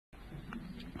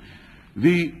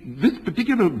This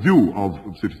particular view of,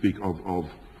 so to speak,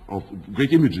 of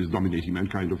great images dominating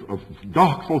mankind, of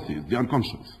dark forces, the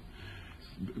unconscious,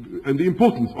 and the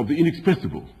importance of the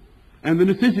inexpressible, and the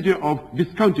necessity of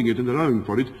discounting it and allowing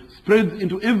for it, spreads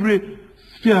into every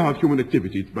sphere of human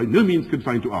activity. It's by no means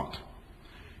confined to art.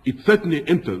 It certainly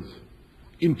enters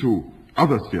into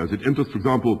other spheres. It enters, for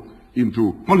example,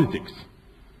 into politics.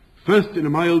 First, in a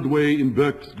mild way, in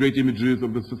Burke's great images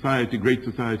of the society, great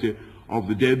society of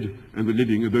the dead and the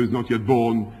living and those not yet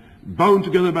born, bound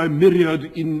together by myriad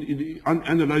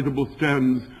unanalyzable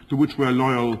strands to which we are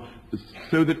loyal,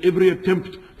 so that every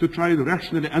attempt to try and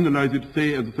rationally analyze it,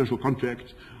 say as a social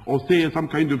contract, or say as some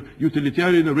kind of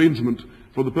utilitarian arrangement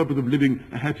for the purpose of living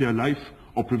a happier life,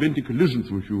 or preventing collisions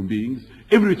with human beings,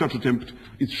 every such attempt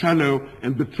is shallow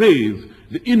and betrays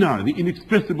the inner, the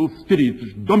inexpressible spirit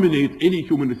which dominates any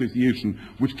human association,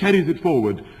 which carries it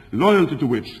forward, loyalty to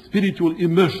which, spiritual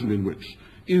immersion in which,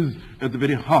 is at the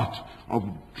very heart of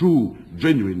true,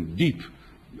 genuine, deep,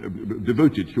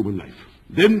 devoted human life.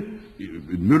 Then,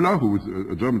 Müller, who was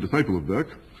a German disciple of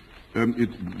Burke, it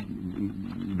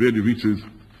really reaches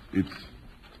its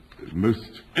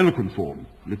most eloquent form.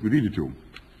 Let me read it to you.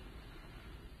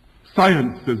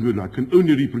 Science, says Müller, can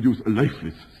only reproduce a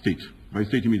lifeless state. By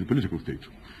state he means a political state.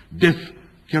 Death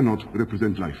cannot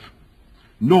represent life.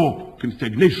 Nor can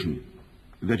stagnation,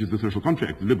 that is the social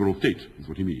contract, the liberal state is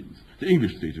what he means, the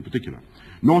English state in particular,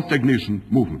 nor stagnation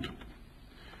movement.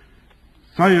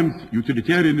 Science,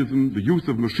 utilitarianism, the use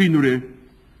of machinery,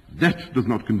 that does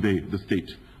not convey the state.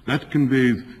 That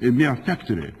conveys a mere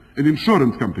factory, an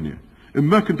insurance company, a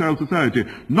mercantile society,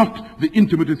 not the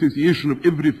intimate association of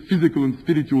every physical and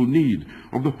spiritual need,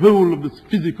 of the whole of this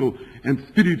physical and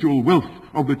spiritual wealth,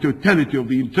 of the totality of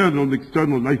the internal and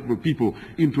external life of a people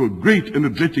into a great,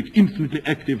 energetic, infinitely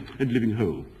active and living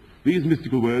whole. These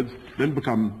mystical words then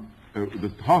become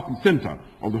the heart and center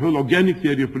of the whole organic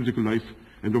theory of political life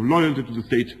and of loyalty to the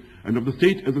state, and of the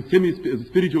state as a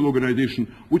spiritual organization,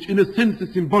 which in a sense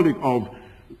is symbolic of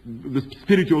the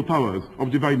spiritual powers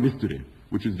of divine mystery,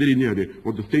 which is very nearly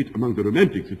what the state among the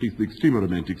Romantics, at least the extreme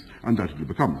Romantics, undoubtedly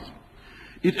becomes.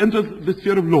 It enters the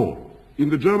sphere of law. In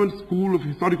the German school of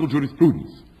historical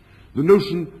jurisprudence, the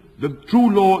notion that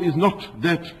true law is not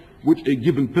that which a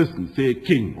given person, say a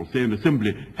king or say an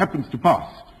assembly, happens to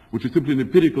pass, which is simply an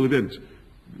empirical event,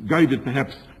 guided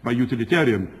perhaps by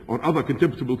utilitarian or other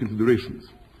contemptible considerations.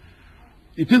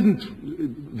 It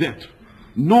isn't that,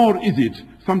 nor is it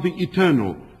something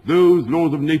eternal, those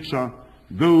laws of nature,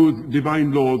 those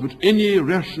divine laws which any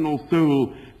rational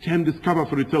soul can discover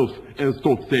for itself, as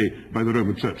taught, say, by the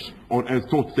Roman Church, or as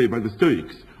taught, say, by the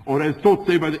Stoics, or as taught,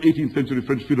 say, by the 18th century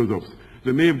French philosophers.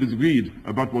 They may have disagreed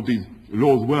about what these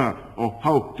laws were or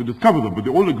how to discover them, but they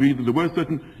all agreed that there were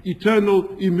certain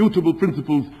eternal, immutable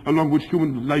principles along which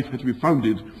human life had to be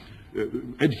founded,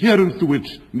 adherence to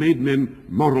which made men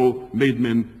moral, made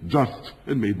men just,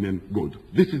 and made men good.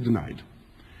 This is denied.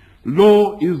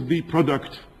 Law is the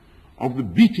product of the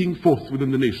beating force within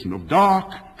the nation, of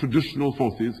dark traditional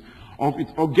forces, of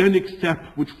its organic sap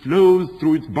which flows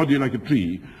through its body like a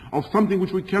tree, of something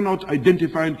which we cannot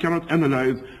identify and cannot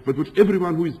analyze, but which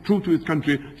everyone who is true to his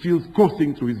country feels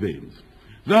coursing through his veins.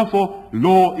 Therefore,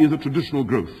 law is a traditional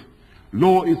growth.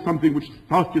 Law is something which is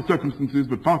partly circumstances,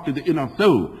 but partly the inner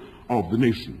soul of the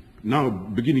nation, now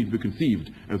beginning to be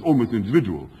conceived as almost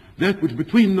individual, that which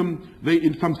between them they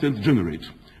in some sense generate.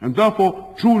 And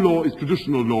therefore, true law is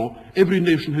traditional law. Every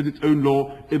nation has its own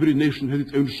law, every nation has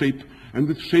its own shape, and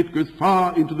this shape goes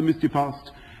far into the misty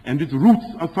past, and its roots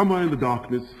are somewhere in the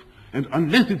darkness, and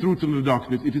unless its roots are in the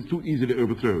darkness, it is too easily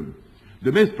overthrown.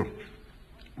 De Maistre,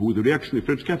 who was a reactionary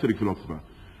French Catholic philosopher,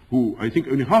 who I think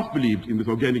only half believed in this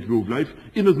organic view of life,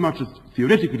 inasmuch as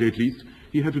theoretically at least,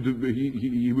 he was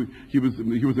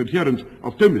an adherent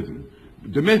of Thomism.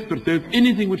 De Maistre says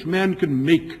anything which man can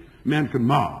make, man can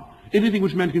mar. Anything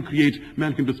which man can create,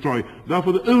 man can destroy.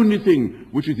 Therefore, the only thing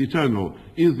which is eternal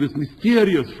is this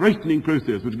mysterious, frightening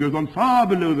process which goes on far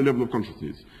below the level of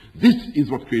consciousness. This is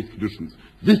what creates traditions.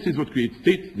 This is what creates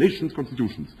states, nations,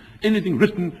 constitutions. Anything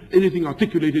written, anything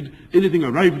articulated, anything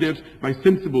arrived at by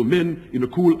sensible men in a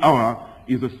cool hour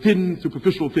is a thin,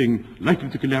 superficial thing likely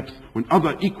to collapse when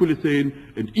other equally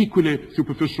sane and equally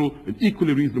superficial and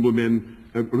equally reasonable men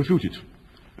refute it.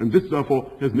 And this, therefore,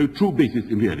 has no true basis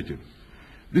in reality.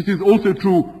 This is also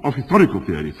true of historical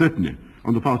theory, certainly,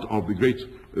 on the part of the great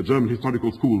German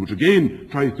historical school, which again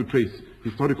tries to trace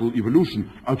historical evolution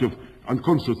out of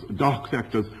unconscious dark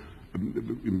factors,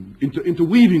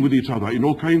 interweaving with each other in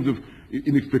all kinds of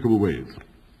inexplicable ways.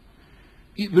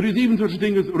 There is even such a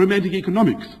thing as romantic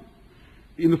economics,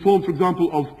 in the form, for example,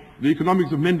 of the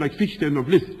economics of men like Fichte and of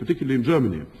Liszt, particularly in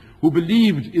Germany, who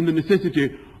believed in the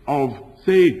necessity of,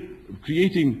 say,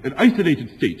 creating an isolated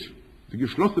state, the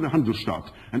geschlossene Handelsstaat,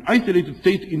 an isolated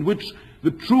state in which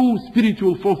the true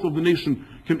spiritual force of the nation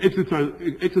can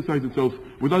exercise itself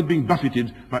without being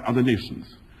buffeted by other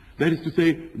nations. That is to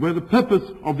say, where the purpose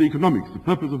of the economics, the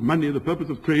purpose of money, the purpose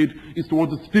of trade is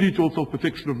towards the spiritual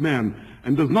self-perfection of man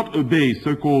and does not obey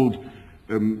so-called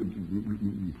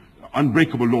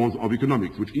unbreakable laws of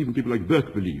economics, which even people like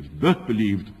Burke believed. Burke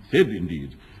said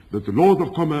indeed, that the laws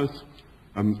of commerce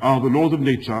are the laws of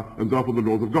nature and therefore the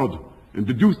laws of God, and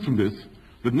deduced from this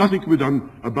that nothing can be done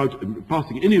about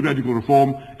passing any radical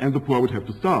reform, and the poor would have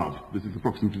to starve. This is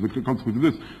approximately the consequence of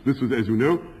this. This was, as you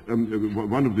know,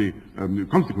 one of the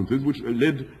consequences which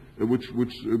led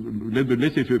the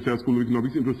laissez-faire school of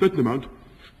economics into a certain amount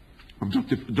of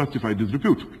justified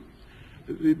disrepute.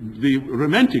 The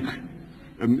romantic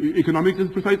economics is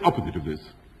the precise opposite of this.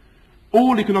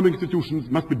 All economic institutions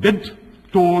must be bent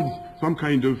towards some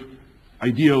kind of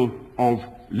ideal of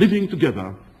living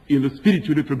together in a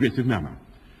spiritually progressive manner.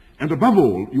 And above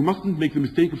all, you mustn't make the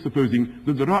mistake of supposing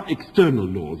that there are external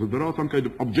laws, that there are some kind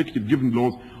of objective given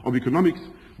laws of economics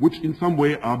which in some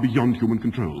way are beyond human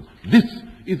control. This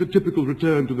is a typical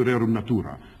return to the rerum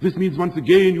natura. This means once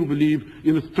again you believe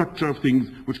in a structure of things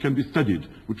which can be studied,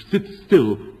 which sits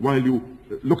still while you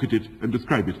look at it and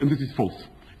describe it, and this is false.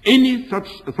 Any such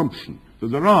assumption that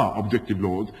there are objective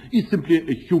laws is simply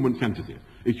a human fantasy,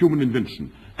 a human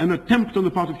invention, an attempt on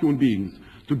the part of human beings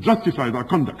to justify their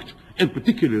conduct, and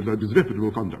particularly their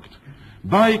disreputable conduct,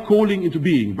 by calling into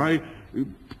being, by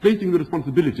placing the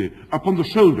responsibility upon the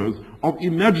shoulders of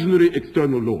imaginary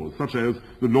external laws, such as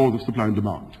the laws of supply and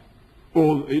demand,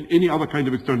 or any other kind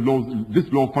of external laws, this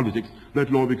law of politics,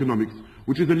 that law of economics,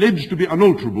 which is alleged to be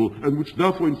unalterable, and which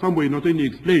therefore in some way not only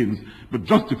explains, but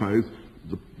justifies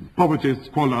the poverty,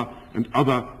 squalor, and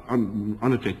other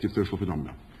unattractive social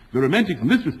phenomena. The Romantics in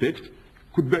this respect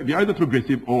could be either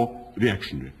progressive or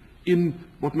reactionary. In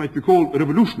what might be called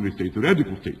revolutionary states,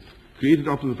 radical states, created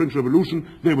after the French Revolution,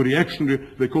 they were reactionary,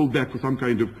 they called back for some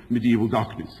kind of medieval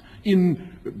darkness.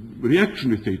 In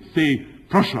reactionary states, say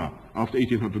Prussia after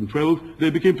 1812, they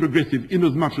became progressive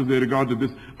inasmuch as they regarded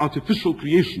this artificial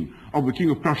creation of the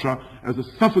King of Prussia as a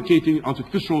suffocating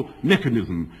artificial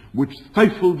mechanism which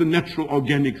stifled the natural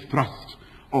organic thrust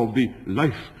of the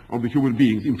life of the human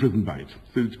beings imprisoned by it.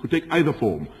 So it could take either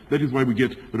form. That is why we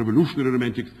get revolutionary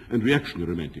romantics and reactionary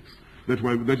romantics. That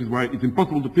is why it's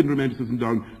impossible to pin Romanticism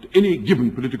down to any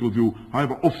given political view,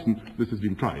 however often this has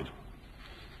been tried.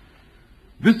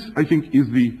 This, I think, is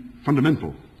the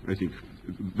fundamental,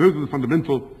 those are the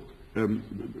fundamental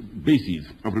bases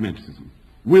of Romanticism.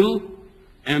 Will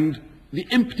and the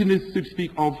emptiness, so to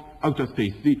speak, of outer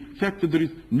space. The fact that there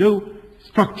is no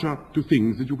structure to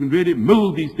things, that you can really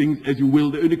mold these things as you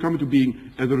will. They only come into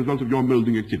being as a result of your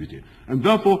molding activity. And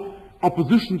therefore,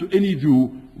 opposition to any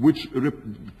view which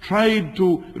tried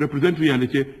to represent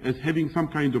reality as having some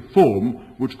kind of form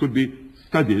which could be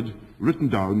studied, written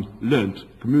down, learnt,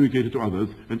 communicated to others,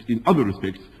 and in other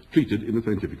respects treated in a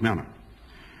scientific manner.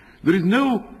 There is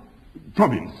no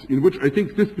province in which I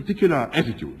think this particular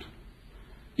attitude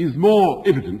is more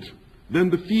evident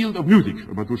than the field of music,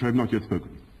 about which I have not yet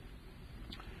spoken.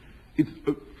 It's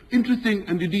interesting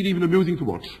and indeed even amusing to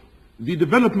watch the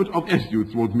development of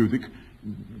attitudes towards music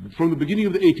from the beginning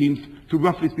of the 18th to,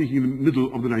 roughly speaking, the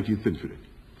middle of the 19th century.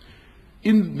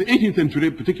 In the 18th century,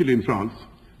 particularly in France,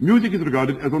 music is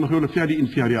regarded as on the whole a fairly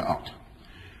inferior art.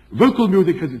 Vocal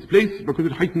music has its place because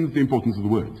it heightens the importance of the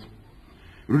words.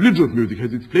 Religious music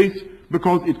has its place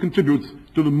because it contributes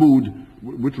to the mood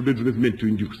which religion is meant to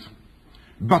induce.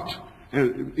 But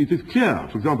it is clear,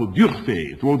 for example,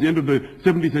 D'Urfey, towards the end of the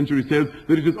 17th century, says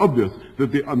that it is obvious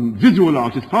that the visual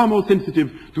art is far more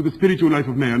sensitive to the spiritual life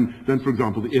of man than, for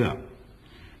example, the ear.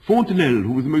 Fontenelle,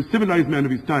 who was the most civilized man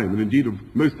of his time, and indeed of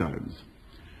most times,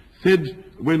 said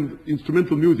when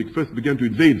instrumental music first began to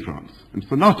invade France, and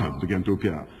sonatas began to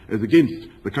appear, as against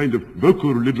the kind of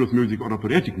vocal religious music or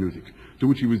operatic music to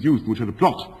which he was used, which had a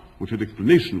plot, which had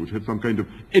explanation, which had some kind of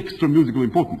extra musical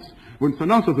importance. When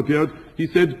sonatas appeared, he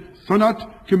said,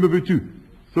 "Sonate, que me veux-tu?"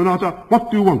 Sonata,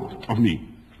 what do you want of me?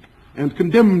 And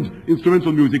condemned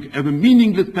instrumental music as a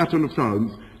meaningless pattern of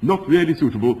sounds, not really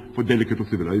suitable for delicate or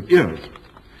civilized ears.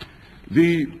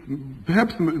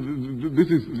 Perhaps this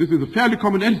is a fairly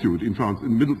common attitude in France,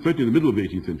 certainly in the middle of the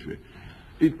 18th century.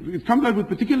 It comes out with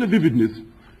particular vividness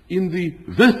in the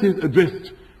verses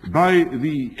addressed by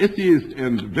the essayist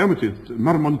and dramatist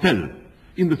Marmontel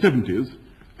in the 70s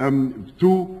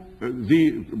to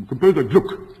the composer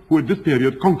Gluck, who at this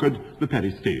period conquered the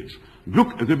Paris stage.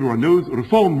 Gluck, as everyone knows,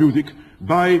 reformed music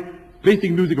by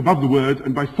placing music above the words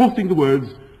and by forcing the words,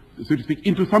 so to speak,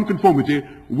 into some conformity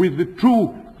with the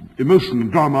true emotion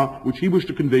and drama which he wished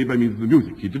to convey by means of the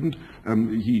music. He didn't,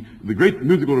 the great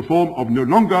musical reform of no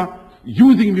longer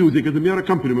using music as a mere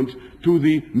accompaniment to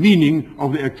the meaning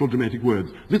of the actual dramatic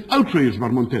words. This outraged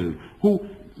Marmontel, who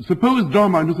supposed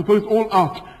drama and who supposed all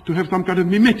art to have some kind of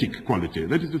mimetic quality,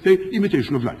 that is to say,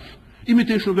 imitation of life.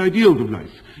 Imitation of the ideals of life,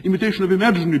 imitation of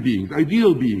imaginary beings,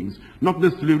 ideal beings, not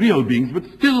necessarily real beings, but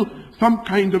still some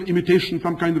kind of imitation,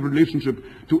 some kind of relationship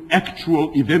to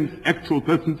actual events, actual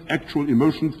persons, actual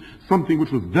emotions, something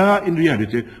which was there in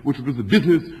reality, which was the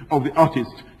business of the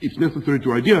artist, if necessary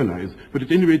to idealize, but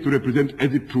at any rate to represent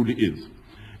as it truly is.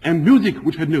 And music,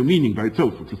 which had no meaning by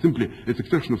itself, which was simply a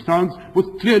succession of sounds, was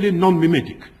clearly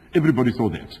non-mimetic. Everybody saw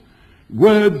that.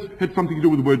 Words had something to do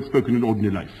with words spoken in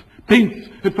ordinary life. Paints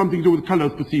had something to do with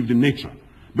colors perceived in nature.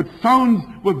 But sounds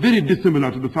were very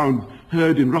dissimilar to the sounds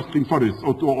heard in rustling forests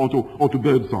or to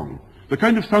bird song. The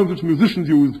kind of sounds which musicians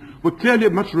used were clearly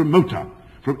much remoter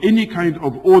from any kind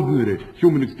of ordinary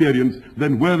human experience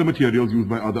than were the materials used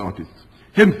by other artists.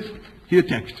 Hence, he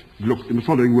attacked Gluck in the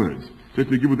following words. Let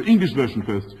me give you the English version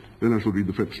first, then I shall read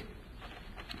the French.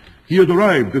 He has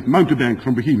arrived, this mountebank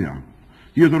from Bohemia.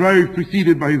 He has arrived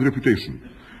preceded by his reputation.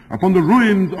 Upon the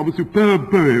ruins of a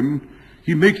superb poem,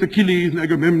 he makes Achilles and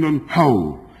Agamemnon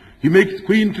howl. He makes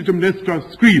Queen Clytemnestra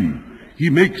scream. He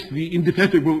makes the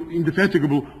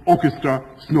indefatigable orchestra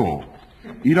snore.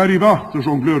 Il arriva, ce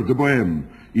jongleur de Bohème.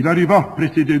 Il arriva,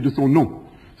 précédé de son nom.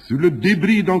 Sous le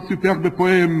débris d'un superbe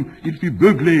poème, il fit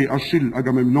beugler Achille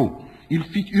Agamemnon. Il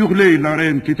fit hurler la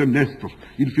reine Clytemnestre.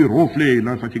 Il fit ronfler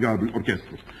l'infatigable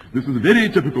orchestre. This is a very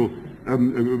typical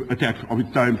attack of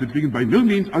its time, so it's by no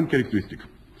means uncharacteristic.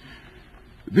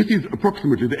 This is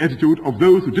approximately the attitude of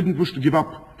those who didn't wish to give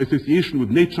up association with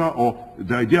nature or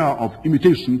the idea of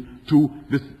imitation to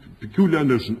this peculiar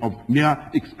notion of mere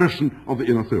expression of the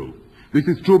inner soul. This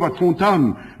is true about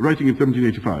Fontane, writing in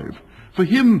 1785. For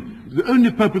him, the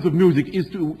only purpose of music is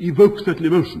to evoke certain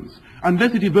emotions.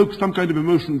 Unless it evokes some kind of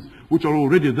emotions which are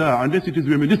already there, unless it is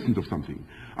reminiscent of something,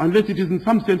 unless it is in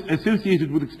some sense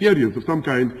associated with experience of some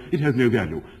kind, it has no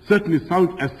value. Certainly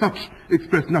sound as such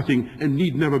express nothing and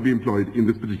need never be employed in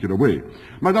this particular way.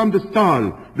 Madame de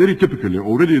Stael, very typically,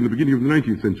 already in the beginning of the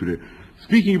 19th century,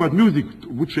 speaking about music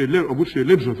of which she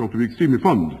alleged herself to be extremely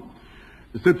fond,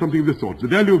 said something of this sort. The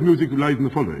value of music lies in the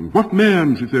following. What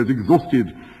man, she says,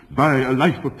 exhausted by a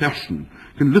life of passion,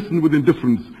 can listen with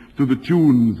indifference to the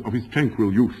tunes of his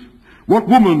tranquil youth? What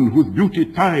woman whose beauty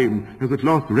time has at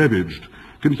last ravaged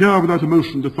can hear without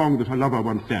emotion the song that her lover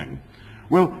once sang?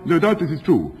 Well, no doubt this is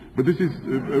true, but this is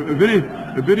a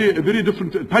very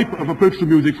different type of approach to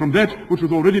music from that which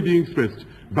was already being expressed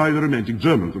by the Romantic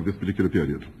Germans of this particular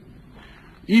period.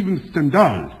 Even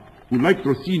Stendhal, who liked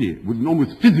Rossini with an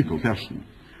almost physical passion,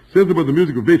 says about the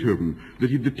music of Beethoven that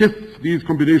he detests these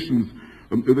combinations,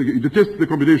 he detests the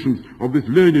combinations of this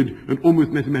learned and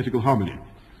almost mathematical harmony.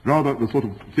 Rather the sort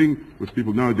of thing which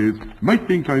people nowadays might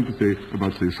be inclined to say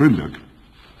about, say, Schoenberg.